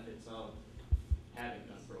the benefits of having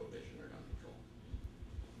gun prohibition or gun control?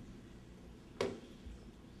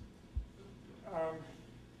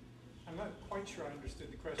 I'm not quite sure I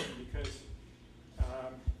understood the question because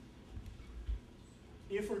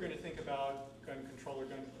if we're going to think about gun control or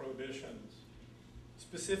gun prohibition,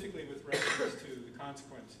 specifically with reference to the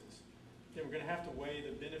consequences, then we're going to have to weigh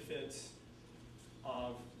the benefits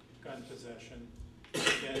of gun possession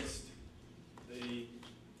against the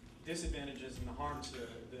disadvantages and the harms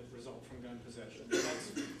that result from gun possession. And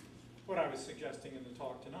that's what I was suggesting in the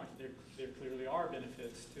talk tonight. There clearly are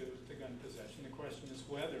benefits to gun possession. The question is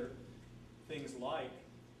whether things like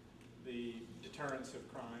the deterrence of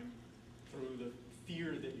crime through the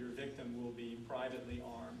fear that your victim will be privately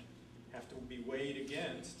armed have to be weighed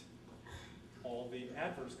against all the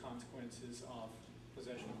adverse consequences of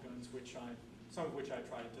possession of guns, some of which I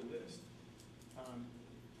tried to list.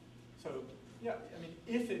 So, yeah, I mean,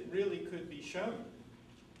 if it really could be shown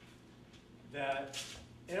that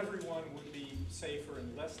everyone would be safer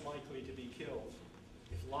and less likely to be killed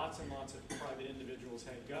if lots and lots of private individuals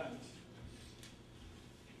had guns,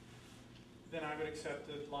 then I would accept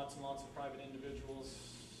that lots and lots of private individuals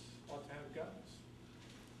ought to have guns.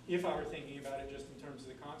 If I were thinking about it just in terms of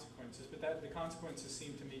the consequences, but the consequences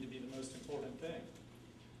seem to me to be the most important thing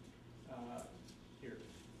here.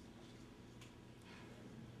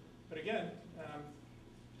 But again,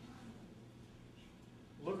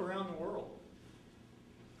 look around the world.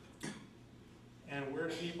 And where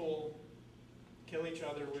do people kill each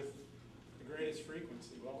other with the greatest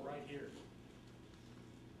frequency? Well, right here.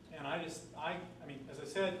 And I mean, as I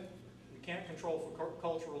said, we can't control for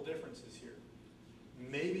cultural differences here.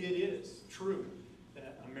 Maybe it is true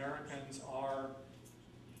that Americans are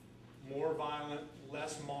more violent,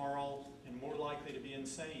 less moral, and more likely to be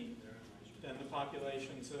insane than the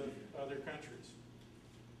populations of other countries.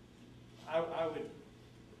 I would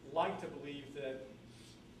like to believe that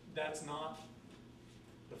that's not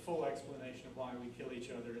the full explanation of why we kill each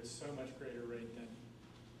other at so much greater rate than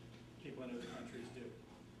people in other countries do.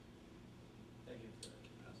 Thank you.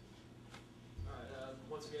 All right.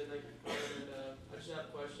 Once again, thank you for coming. And I just have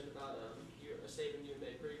a question about a statement you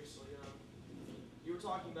made previously. You were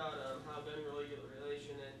talking about how gun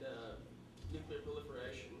regulation and nuclear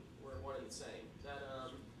proliferation were one and the same.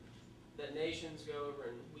 That nations go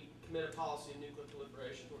over and we commit a policy of nuclear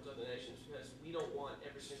proliferation towards other nations because we don't want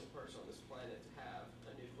every single person on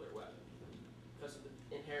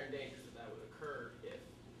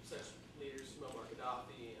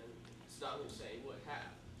Saddam Hussein would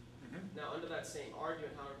have. Mhm. Now, under that same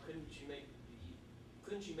argument, however, couldn't you make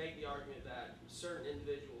the argument that certain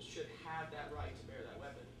individuals should have that right to bear that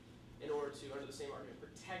weapon in order to, under the same argument,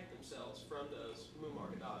 protect themselves from those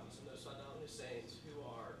Muammar Gaddafis and those Saddam Husseins who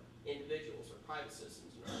are individuals or private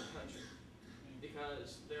citizens in our own country?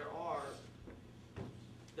 Because there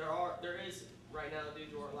is right now, due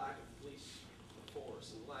to our lack of police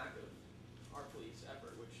force and lack of our police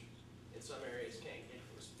effort, which in some areas can't get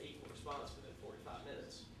equal response within 45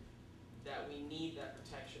 minutes, that we need that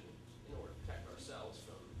protection in order to protect ourselves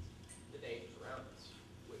from the dangers around us,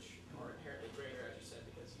 which are inherently greater, as you said,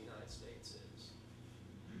 because the United States is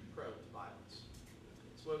prone to violence.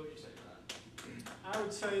 So what would you say to that? I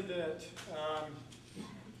would say that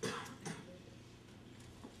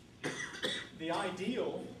the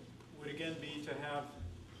ideal would again be to have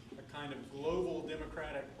a kind of global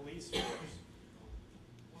democratic police force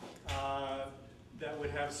that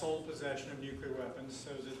would have sole possession of nuclear weapons,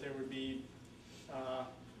 so that there would be,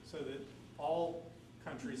 so that all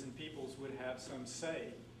countries and peoples would have some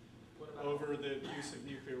say over the use of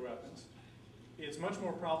nuclear weapons. It's much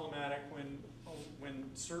more problematic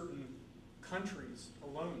when certain countries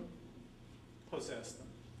alone possess them.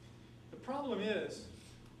 The problem is,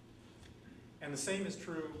 and the same is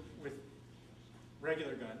true with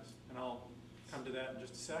regular guns, and I'll come to that in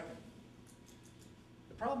just a second.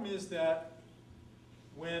 The problem is that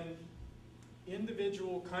when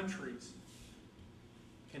individual countries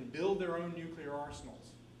can build their own nuclear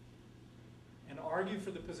arsenals and argue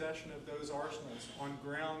for the possession of those arsenals on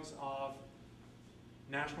grounds of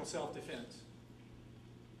national self-defense,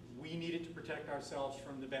 we need it to protect ourselves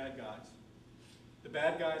from the bad guys. The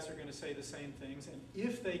bad guys are going to say the same things, and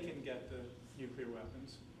if they can get the nuclear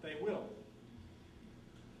weapons, they will.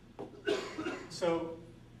 So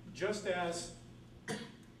just as,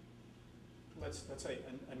 let's say,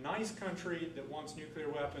 a nice country that wants nuclear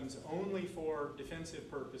weapons only for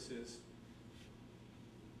defensive purposes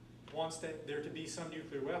wants there to be some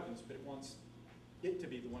nuclear weapons, but it wants it to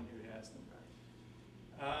be the one who has them.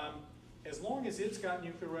 As long as it's got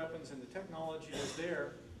nuclear weapons and the technology is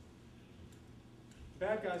there,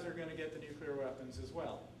 bad guys are going to get the nuclear weapons as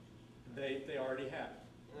well. They already have.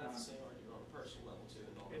 And that's the same argument on a personal level too.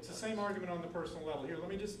 In all It's the countries. same argument on the personal level. Here, let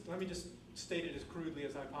me just state it as crudely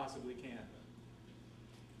as I possibly can.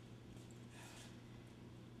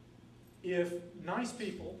 If nice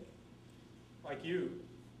people like you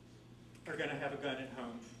are going to have a gun at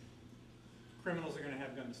home, criminals are going to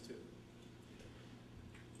have guns too.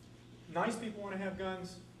 Nice people want to have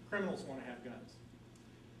guns, criminals want to have guns.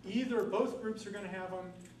 Either both groups are going to have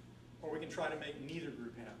them, or we can try to make neither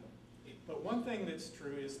group have them. But one thing that's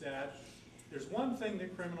true is that there's one thing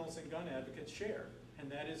that criminals and gun advocates share,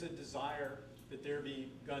 and that is a desire that there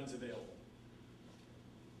be guns available.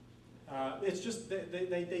 It's just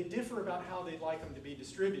they differ about how they'd like them to be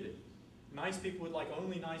distributed. Nice people would like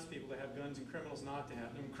only nice people to have guns and criminals not to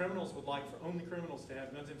have them. Criminals would like for only criminals to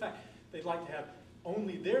have guns. In fact, they'd like to have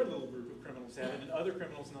only their little group of criminals have it and other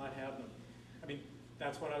criminals not have them. I mean,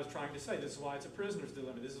 that's what I was trying to say. This is why it's a prisoner's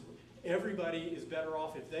dilemma. This is, everybody is better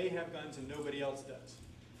off if they have guns and nobody else does.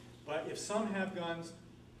 But if some have guns,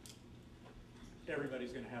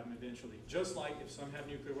 everybody's going to have them eventually. Just like if some have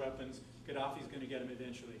nuclear weapons, Gaddafi's going to get them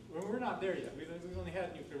eventually. Well, we're not there yet. We've only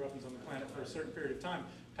had nuclear weapons on the planet for a certain period of time.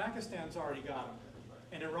 Pakistan's already got them,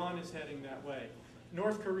 and Iran is heading that way.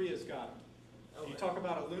 North Korea's got them. You talk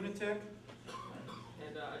about a lunatic.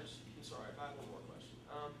 And I'm sorry, I have one more question.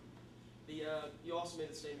 You also made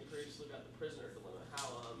the statement previously about the prisoner dilemma,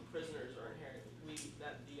 how prisoners are inherent.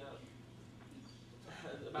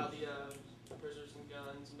 About the prisoners and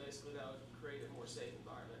guns, and basically that would create a more safe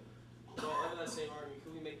environment. Well, under that same argument,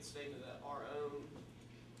 could we make the statement that our own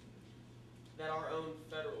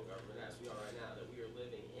federal government, as we are right now, that we are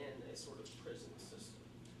living in a sort of prison system?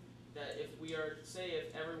 That if we are,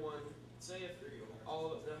 if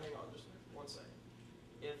all of us, no, hang on, just one second.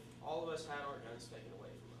 If all of us had our guns taken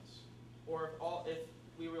away from us, or if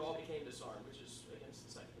we all became disarmed, which is against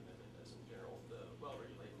the Second Amendment, as in general, the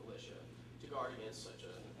well-regulated militia, to guard against such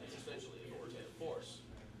an existentially authoritative force.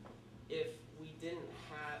 If we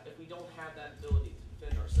don't have that ability to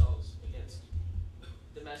defend ourselves against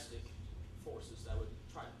domestic forces that would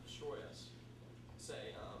try to destroy us,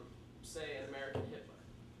 say an American Hitler,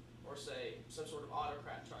 or say some sort of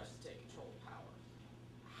autocrat tries to take control of power,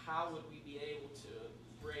 how would we be able to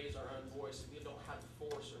raise our own voice if we don't have the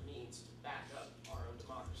force or means to back up our own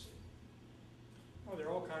democracy? Well, there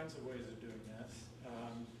are all kinds of ways of doing that.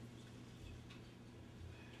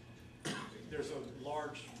 There's a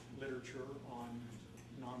large literature on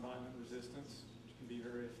nonviolent resistance, which can be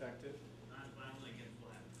very effective. Nonviolent against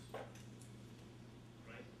violence.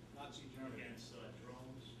 Nazi Germany. Against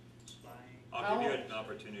drones, spying. I'll give you an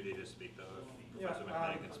opportunity to speak though, if Professor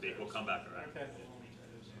McMahan can speak. We'll come back around. Okay.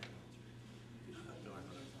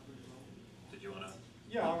 Did you want to?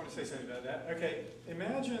 Yeah, I want to say something about that. Okay,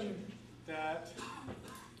 imagine that,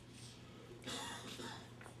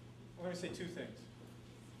 well, let me say two things.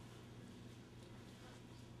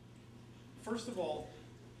 First of all,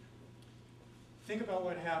 think about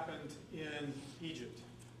what happened in Egypt.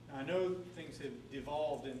 Now, I know things have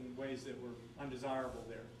devolved in ways that were undesirable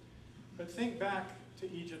there, but think back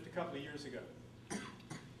to Egypt a couple of years ago.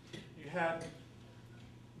 You had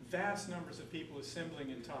vast numbers of people assembling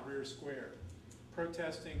in Tahrir Square,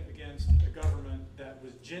 protesting against a government that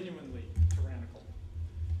was genuinely tyrannical,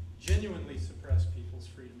 genuinely suppressed people's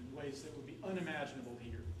freedom in ways that would be unimaginable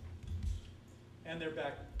here. And they're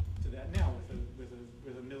back to that now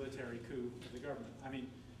with a military coup of the government. I mean,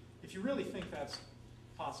 if you really think that's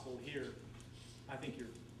possible here, I think you're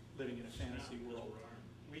living in a fantasy world.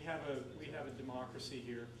 We have a democracy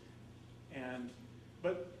here,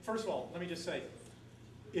 but first of all, let me just say,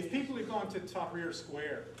 if people had gone to Tahrir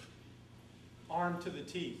Square armed to the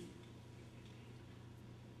teeth,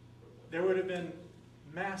 there would have been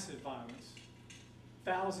massive violence.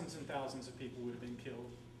 Thousands and thousands of people would have been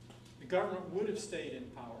killed. The government would have stayed in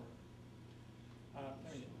power.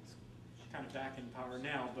 I mean, it's kind of back in power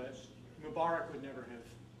now, but Mubarak would never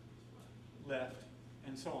have left,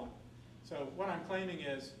 and so on. So what I'm claiming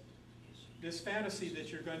is this fantasy that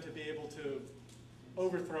you're going to be able to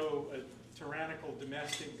overthrow a tyrannical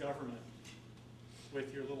domestic government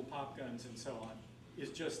with your little pop guns and so on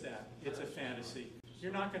is just that. It's a fantasy.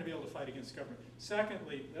 You're not going to be able to fight against government.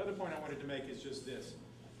 Secondly, the other point I wanted to make is just this,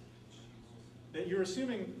 that you're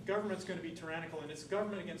assuming government's going to be tyrannical and it's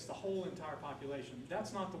government against the whole entire population.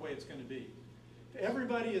 That's not the way it's going to be.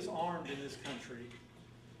 Everybody is armed in this country,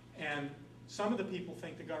 and some of the people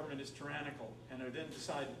think the government is tyrannical and then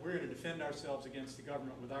decide we're going to defend ourselves against the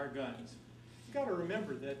government with our guns. You've got to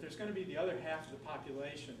remember that there's going to be the other half of the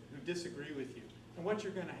population who disagree with you. And what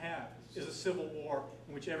you're going to have is a civil war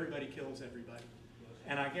in which everybody kills everybody.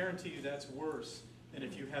 And I guarantee you that's worse than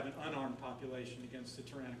if you have an unarmed population against a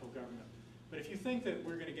tyrannical government. But if you think that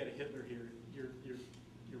we're going to get a Hitler here, you're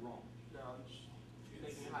wrong. No, I'm just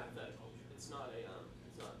making a hypothetical. It's not a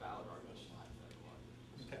valid argument. It's a hypothetical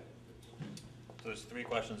argument. Okay. So there's 3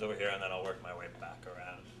 questions over here, and then I'll work my way back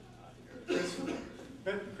around.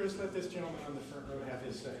 Chris, let this gentleman on the front row have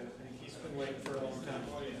his say. I think he's been waiting for a long time.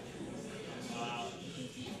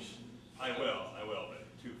 I will, but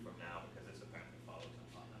 2 from now because this apparently follows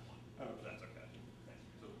up on that one. Oh. That's okay. Thanks.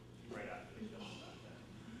 So right after the gentleman back then.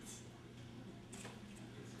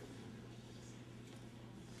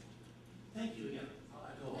 Thank you again. I'll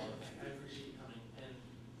echo all of that. I appreciate you coming. And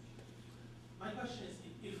my question is,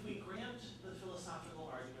 if we grant the philosophical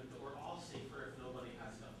argument that we're all safer if nobody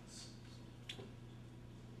has guns,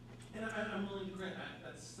 and I'm willing to grant that,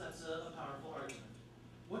 that's a powerful argument.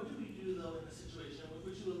 What do we do though in the situation,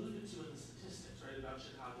 which you alluded to in the statistics, right, about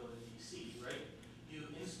Chicago and DC, right? You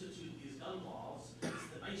institute these gun laws, it's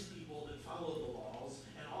the nice people that follow the laws,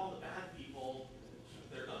 and all the bad people keep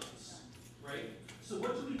their guns, right? So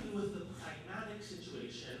what do we do with the pragmatic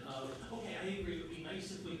situation of, okay, I agree, it would be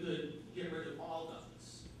nice if we could get rid of all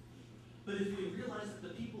guns. But if we realize that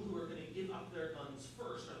the people who are going to give up their guns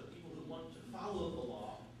first are the people who want to follow the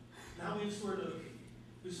law, now we've sort of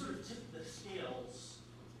tipped the scales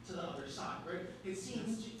to the other side, right? It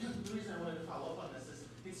seems, the reason I wanted to follow up on this is,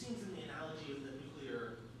 it seems in the analogy of the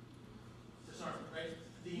nuclear disarmament, right?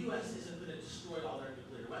 The US isn't going to destroy all their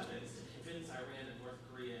nuclear weapons to convince Iran and North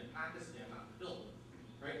Korea and Pakistan not to build them,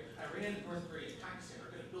 right? Iran and North Korea and Pakistan are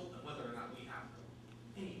going to build them whether or not we have them,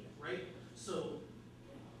 anyway, right? So,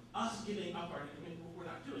 us giving up our, I mean, we're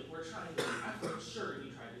not doing, we're trying to, sure you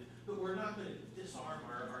tried to, but we're not going to disarm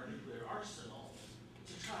our nuclear arsenal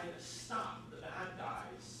to try to stop the bad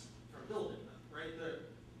guys from building them, right?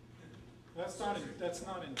 That's not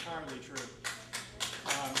entirely true.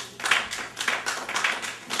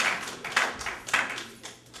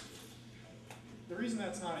 The reason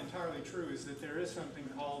that's not entirely true is that there is something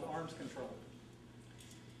called arms control.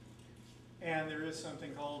 And there is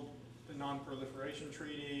something called the Non-Proliferation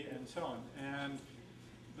Treaty and so on. And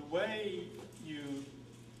the way you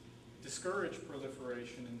discourage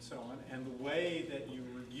proliferation and so on, and the way that you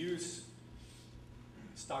reduce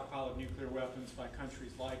stockpile of nuclear weapons by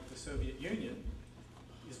countries like the Soviet Union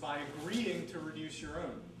is by agreeing to reduce your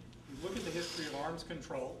own. You look at the history of arms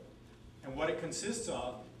control, and what it consists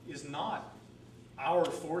of is not our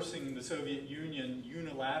forcing the Soviet Union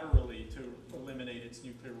unilaterally to eliminate its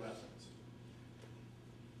nuclear weapons.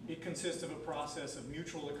 It consists of a process of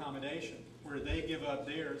mutual accommodation, where they give up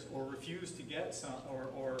theirs or refuse to get some,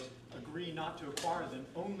 or agree not to acquire them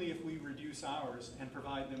only if we reduce ours and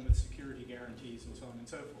provide them with security guarantees and so on and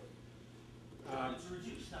so forth. It's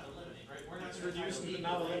reduced, not eliminate, right? We're not It's gonna try to reduced, lead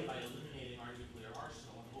not the way eliminate. by eliminating